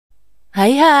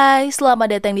Hai,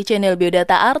 selamat datang di channel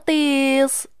Biodata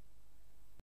Artis.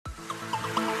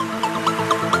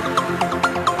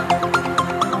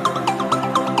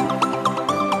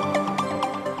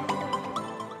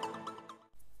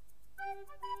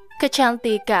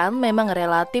 Kecantikan memang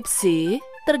relatif sih,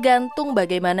 tergantung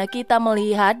bagaimana kita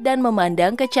melihat dan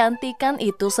memandang kecantikan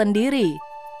itu sendiri.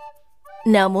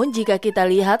 Namun jika kita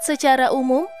lihat secara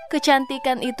umum,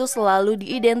 kecantikan itu selalu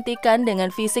diidentikan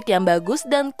dengan fisik yang bagus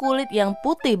dan kulit yang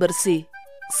putih bersih.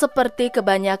 Seperti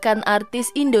kebanyakan artis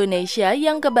Indonesia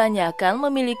yang kebanyakan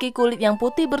memiliki kulit yang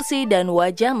putih bersih dan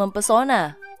wajah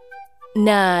mempesona.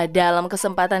 Nah, dalam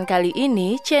kesempatan kali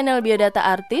ini, channel Biodata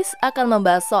Artis akan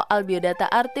membahas soal biodata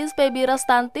artis Febby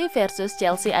versus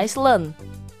Chelsea Islan.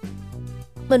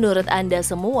 Menurut Anda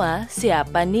semua,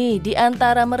 siapa nih di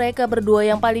antara mereka berdua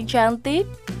yang paling cantik?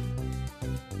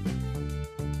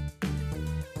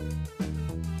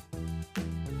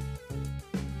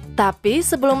 Tapi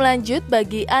sebelum lanjut,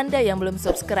 bagi Anda yang belum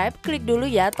subscribe, klik dulu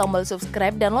ya tombol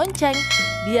subscribe dan lonceng,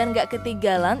 biar nggak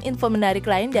ketinggalan info menarik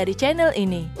lain dari channel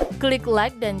ini. Klik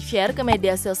like dan share ke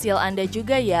media sosial Anda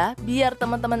juga ya, biar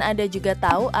teman-teman Anda juga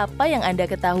tahu apa yang Anda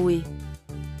ketahui.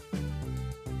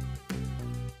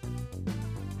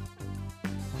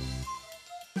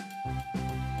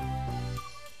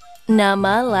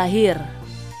 Nama lahir.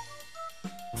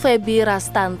 Febby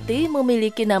Rastanty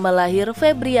memiliki nama lahir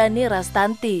Febriani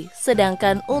Rastanty,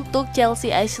 sedangkan untuk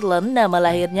Chelsea Islan nama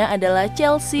lahirnya adalah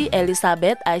Chelsea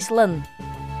Elizabeth Islan.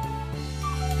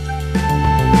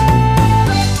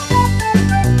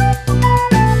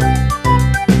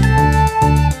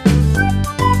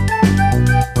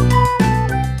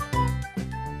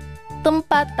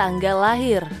 Tempat tanggal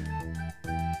lahir.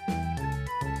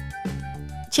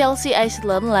 Chelsea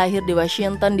Islan lahir di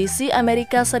Washington DC,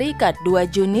 Amerika Serikat 2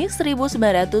 Juni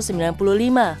 1995.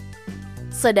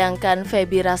 Sedangkan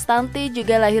Febby Rastanty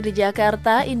juga lahir di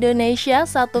Jakarta, Indonesia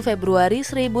 1 Februari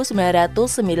 1996.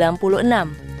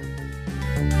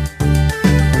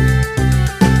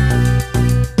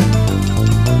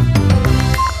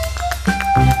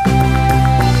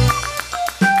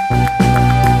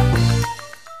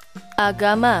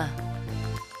 Agama.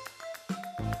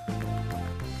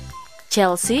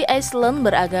 Chelsea Islan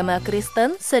beragama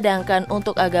Kristen, sedangkan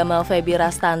untuk agama Febby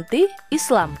Rastanty,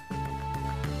 Islam.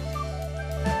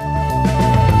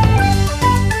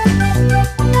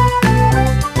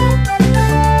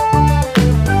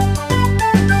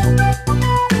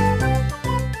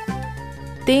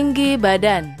 Tinggi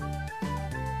badan.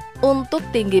 Untuk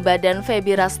tinggi badan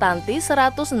Febby Rastanty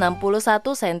 161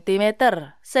 cm,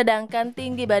 sedangkan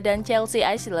tinggi badan Chelsea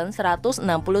Islan 167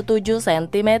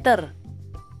 cm.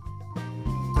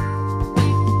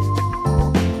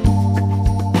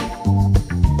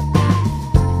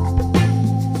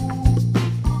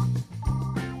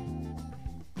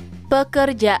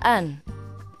 Pekerjaan.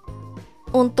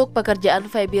 Untuk pekerjaan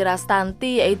Febby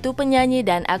Rastanty yaitu penyanyi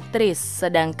dan aktris,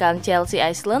 sedangkan Chelsea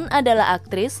Islan adalah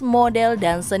aktris, model,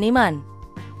 dan seniman.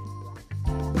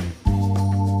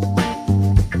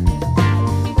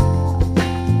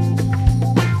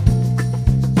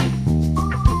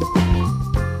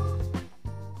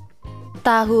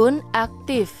 Tahun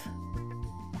aktif.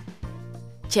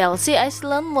 Chelsea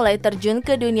Islan mulai terjun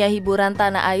ke dunia hiburan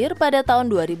tanah air pada tahun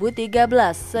 2013,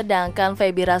 sedangkan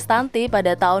Febby Rastanty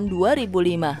pada tahun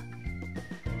 2005.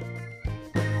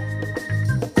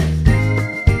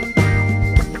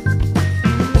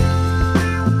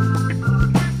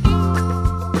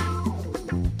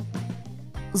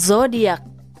 Zodiak.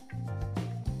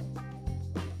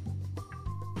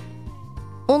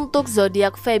 Untuk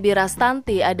zodiak Febby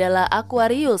Rastanty adalah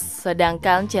Aquarius,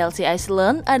 sedangkan Chelsea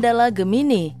Islan adalah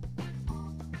Gemini.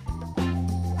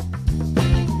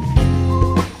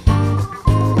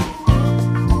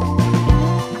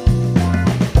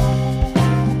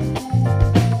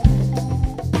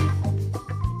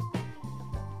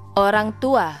 Orang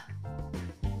tua.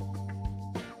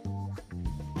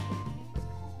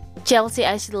 Chelsea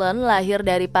Islan lahir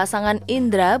dari pasangan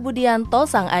Indra Budianto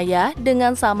sang ayah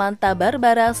dengan Samantha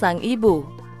Barbara sang ibu.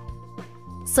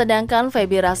 Sedangkan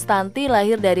Febby Rastanty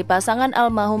lahir dari pasangan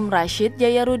almarhum Rashid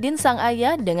Jayarudin sang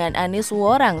ayah dengan Anis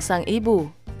Worang sang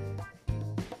ibu.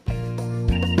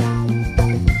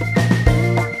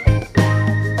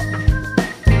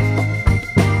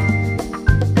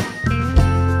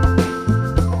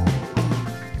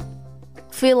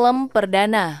 Film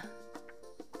perdana.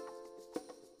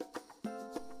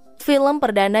 Film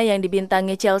perdana yang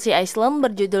dibintangi Chelsea Islan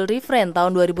berjudul Refrain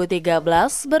tahun 2013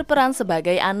 berperan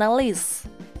sebagai analis.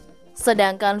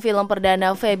 Sedangkan film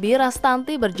perdana Febby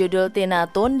Rastanty berjudul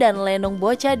Tinatun dan Lenung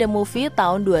Bocah The Movie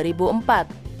tahun 2004.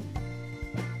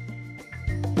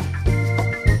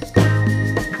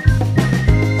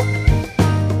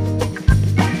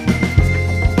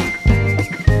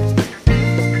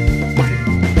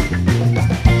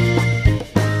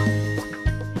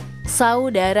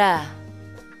 Saudara.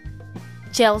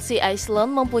 Chelsea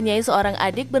Islan mempunyai seorang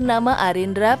adik bernama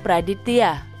Arindra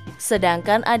Praditya,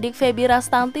 sedangkan adik Febby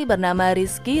Rastanty bernama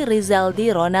Rizky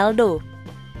Rizaldi Ronaldo.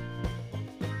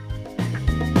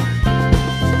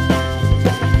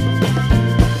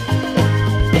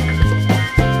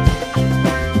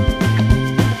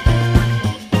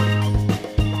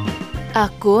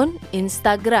 Akun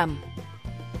Instagram.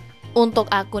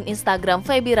 Untuk akun Instagram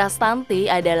Febby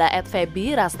Rastanty adalah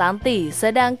 @febby_rastanty,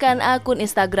 sedangkan akun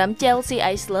Instagram Chelsea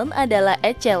Islan adalah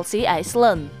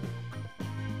 @chelseaislan.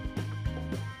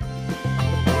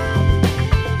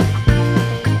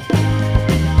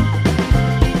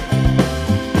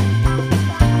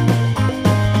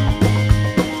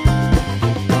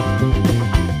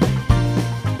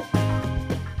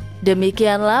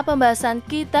 Demikianlah pembahasan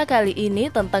kita kali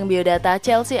ini tentang biodata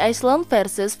Chelsea Islan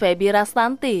versus Febby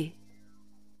Rastanty.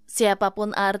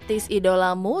 Siapapun artis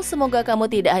idolamu, semoga kamu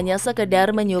tidak hanya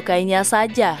sekedar menyukainya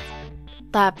saja,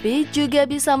 tapi juga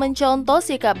bisa mencontoh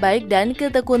sikap baik dan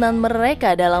ketekunan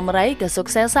mereka dalam meraih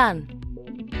kesuksesan.